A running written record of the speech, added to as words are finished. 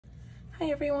Hi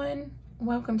everyone,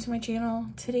 welcome to my channel.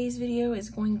 Today's video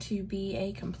is going to be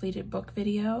a completed book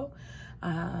video.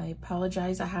 I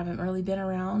apologize, I haven't really been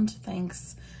around.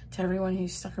 Thanks to everyone who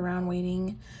stuck around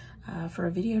waiting for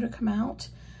a video to come out.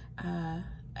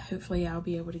 Hopefully I'll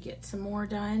be able to get some more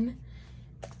done.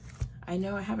 I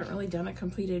know I haven't really done a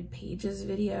completed pages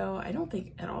video, I don't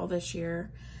think at all this year.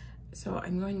 So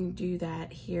I'm going to do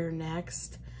that here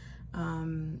next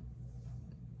and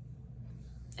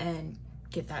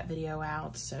get that video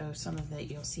out. So some of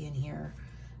that you'll see in here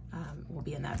will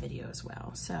be in that video as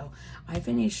well. So I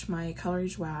finished my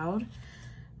Coloriage Wild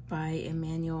by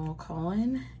Emmanuelle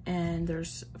Colin, and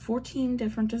there's 14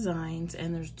 different designs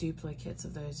and there's duplicates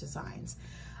of those designs.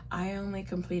 I only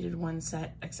completed one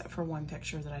set except for one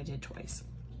picture that I did twice.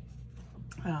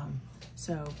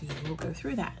 So we will go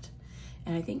through that.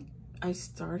 And I think I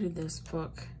started this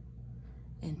book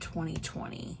in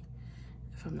 2020.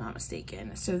 If I'm not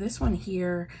mistaken. So this one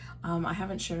here, I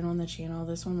haven't shown on the channel.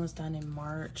 This one was done in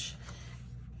March.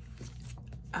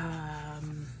 I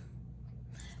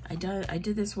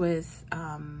did this with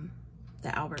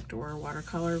the Albert Dürer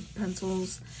watercolor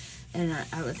pencils, and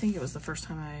I would think it was the first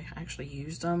time I actually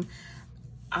used them.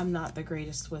 I'm not the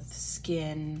greatest with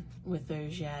skin with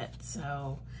those yet,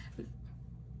 so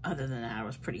other than that, I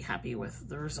was pretty happy with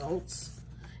the results.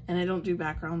 And I don't do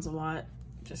backgrounds a lot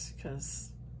just because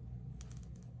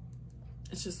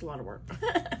it's just a lot of work.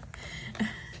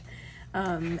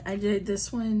 I did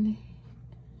this one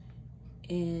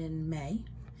in May.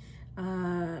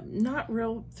 Not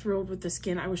real thrilled with the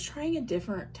skin. I was trying a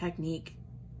different technique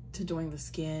to doing the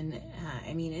skin.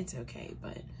 I mean, it's okay,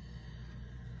 but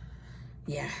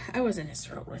yeah, I wasn't as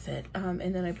thrilled with it.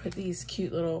 And then I put these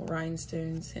cute little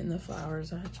rhinestones in the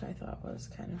flowers, which I thought was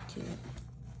kind of cute.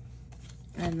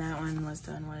 And that one was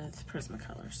done with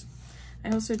Prismacolors. I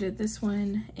also did this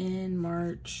one in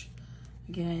March,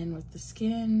 again with the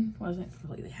skin. Wasn't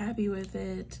completely happy with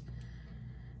it.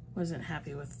 Wasn't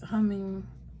happy with the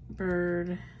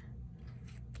hummingbird.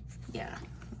 Yeah,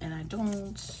 and I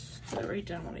did write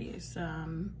down what I used.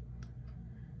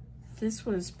 This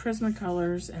was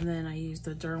Prismacolors, and then I used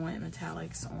the Derwent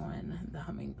Metallics on the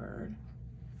hummingbird.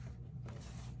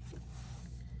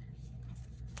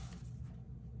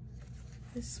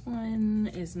 This one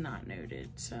is not noted,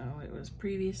 so it was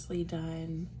previously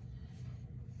done,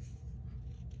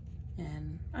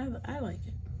 and I like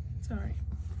it. It's all right.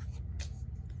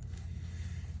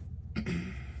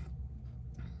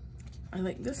 I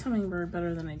like this hummingbird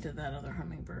better than I did that other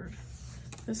hummingbird.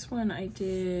 This one I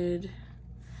did,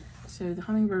 so the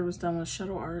hummingbird was done with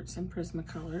Shuttle Arts and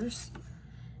Prismacolors,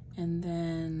 and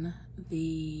then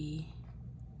the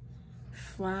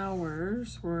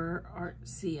flowers were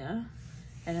Artsia,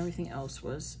 and everything else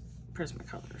was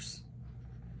Prismacolors.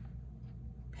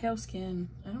 Pale skin.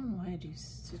 I don't know why I do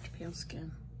such pale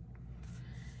skin.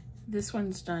 This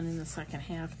one's done in the second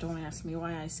half. Don't ask me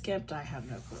why I skipped. I have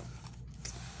no clue.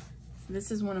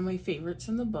 This is one of my favorites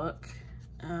in the book.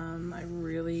 I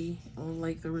really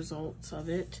like the results of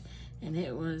it, and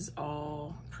it was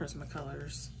all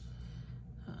Prismacolors.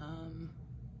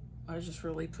 I was just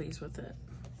really pleased with it.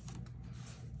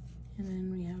 And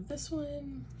then we have this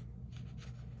one.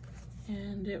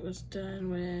 And it was done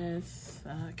with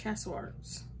Castle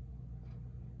Arts.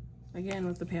 Again,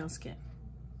 with the pale skin.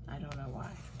 I don't know why.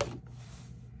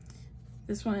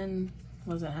 This one,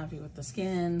 wasn't happy with the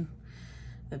skin.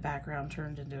 The background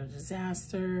turned into a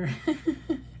disaster.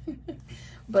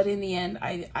 But in the end,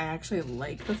 I actually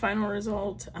like the final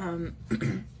result.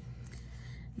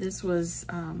 This was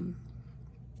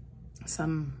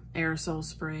some aerosol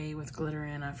spray with glitter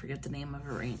in. I forget the name of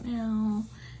it right now.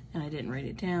 And I didn't write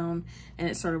it down, and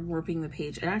it started warping the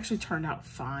page. It actually turned out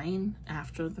fine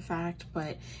after the fact,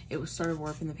 but it started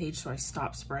warping the page, so I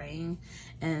stopped spraying.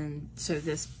 And so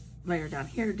this layer down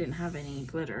here didn't have any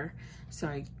glitter, so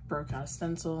I broke out a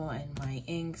stencil and my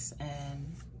inks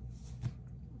and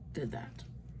did that.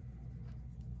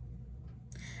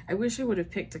 I wish I would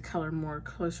have picked a color more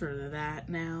closer to that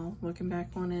now, looking back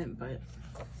on it, but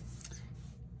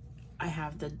I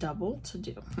have the double to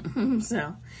do.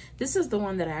 So this is the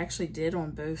one that I actually did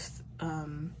on both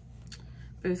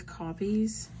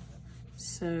copies.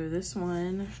 So this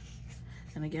one,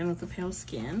 and again with the pale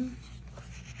skin.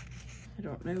 I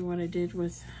don't know what I did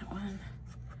with that one.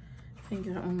 I think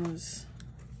that one was,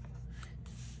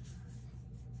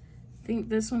 I think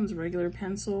this one's regular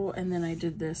pencil, and then I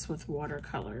did this with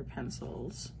watercolor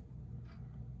pencils.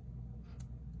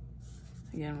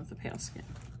 Again with the pale skin.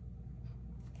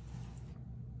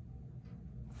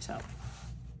 So,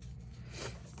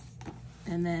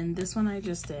 and then this one I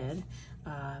just did.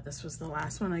 This was the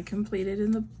last one I completed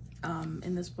in the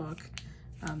in this book.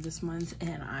 this month,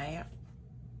 and I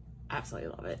absolutely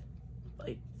love it.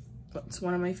 Like, it's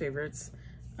one of my favorites.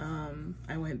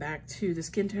 I went back to the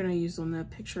skin tone I used on the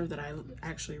picture that I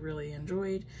actually really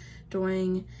enjoyed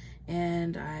doing,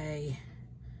 and I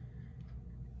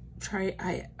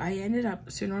ended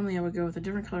up, so normally I would go with a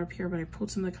different color up here, but I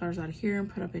pulled some of the colors out of here and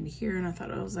put up into here, and I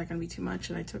thought, oh, is that gonna be too much?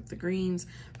 And I took the greens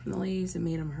from the leaves and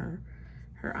made them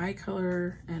her eye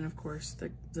color, and of course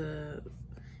the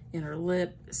inner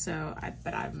lip. So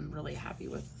but I'm really happy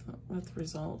with the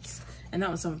results. And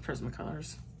that was some of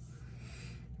Prismacolors.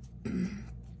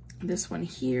 This one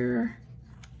here,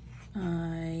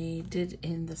 I did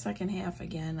in the second half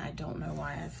again. I don't know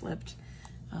why I flipped.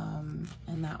 And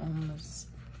that one was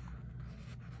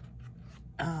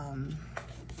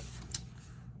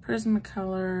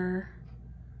Prismacolor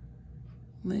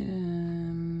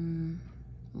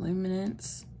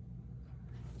Luminance,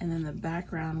 and then the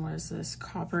background was this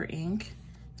copper ink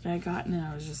that I got, and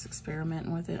I was just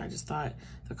experimenting with it. I just thought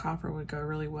the copper would go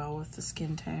really well with the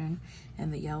skin tone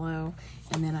and the yellow.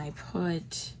 And then I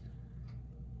put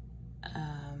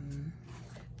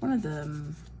one of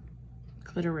them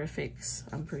Glitterifics,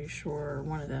 I'm pretty sure,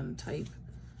 one of them type.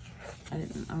 I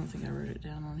don't think I wrote it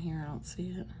down on here. I don't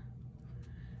see it.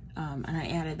 And I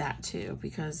added that too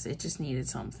because it just needed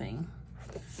something.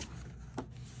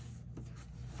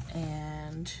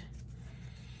 And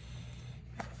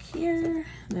back here,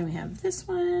 then we have this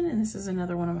one, and this is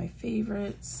another one of my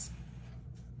favorites.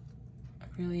 I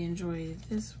really enjoyed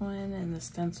this one, and the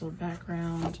stenciled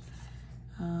background.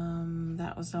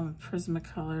 That was done with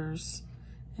Prismacolors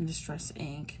and Distress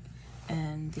ink,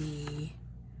 and the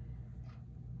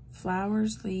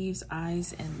flowers, leaves,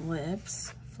 eyes, and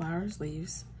lips. Flowers,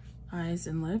 leaves, eyes,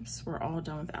 and lips were all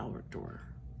done with Albert Dorr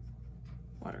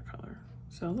watercolor.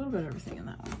 So a little bit of everything in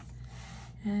that one.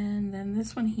 And then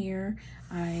this one here,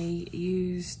 I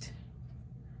used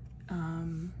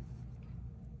a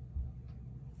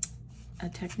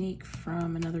technique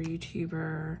from another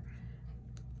YouTuber,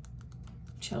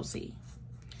 Chelsea.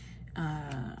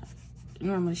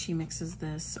 Normally she mixes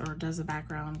this or does a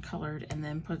background colored and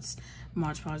then puts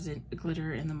Mod Podge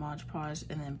glitter in the Mod Podge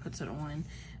and then puts it on.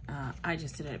 I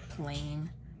just did it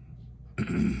plain.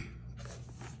 And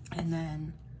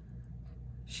then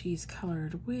she's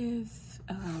colored with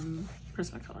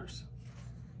Prismacolors.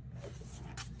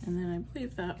 And then I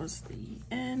believe that was the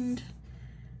end.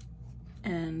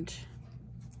 And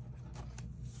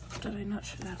did I not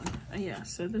show that one? Yeah,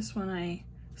 so this one I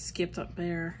skipped up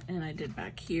there and I did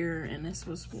back here, and this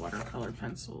was watercolor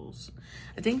pencils.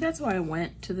 I think that's why I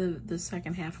went to the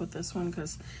second half with this one,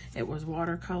 because it was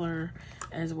watercolor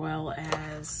as well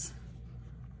as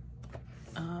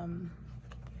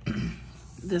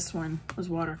this one was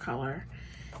watercolor,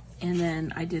 and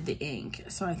then I did the ink.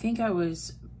 So I think I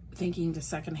was thinking the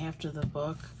second half to the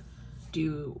book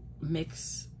do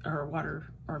mix or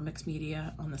water or mixed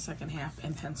media on the second half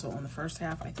and pencil on the first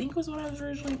half, I think was what I was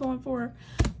originally going for.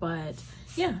 But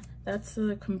yeah, that's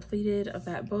the completed of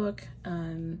that book.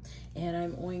 And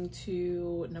I'm going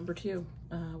to number 2,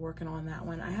 working on that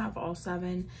one. I have all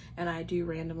 7, and I do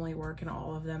randomly work in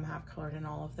all of them, have colored in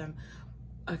all of them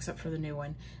except for the new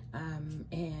one.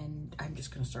 And I'm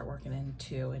just gonna start working in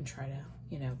 2 and try to,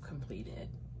 you know, complete it,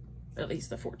 at least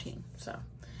the 14. So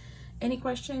any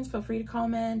questions, feel free to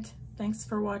comment. Thanks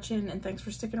for watching, and thanks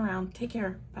for sticking around. Take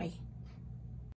care. Bye.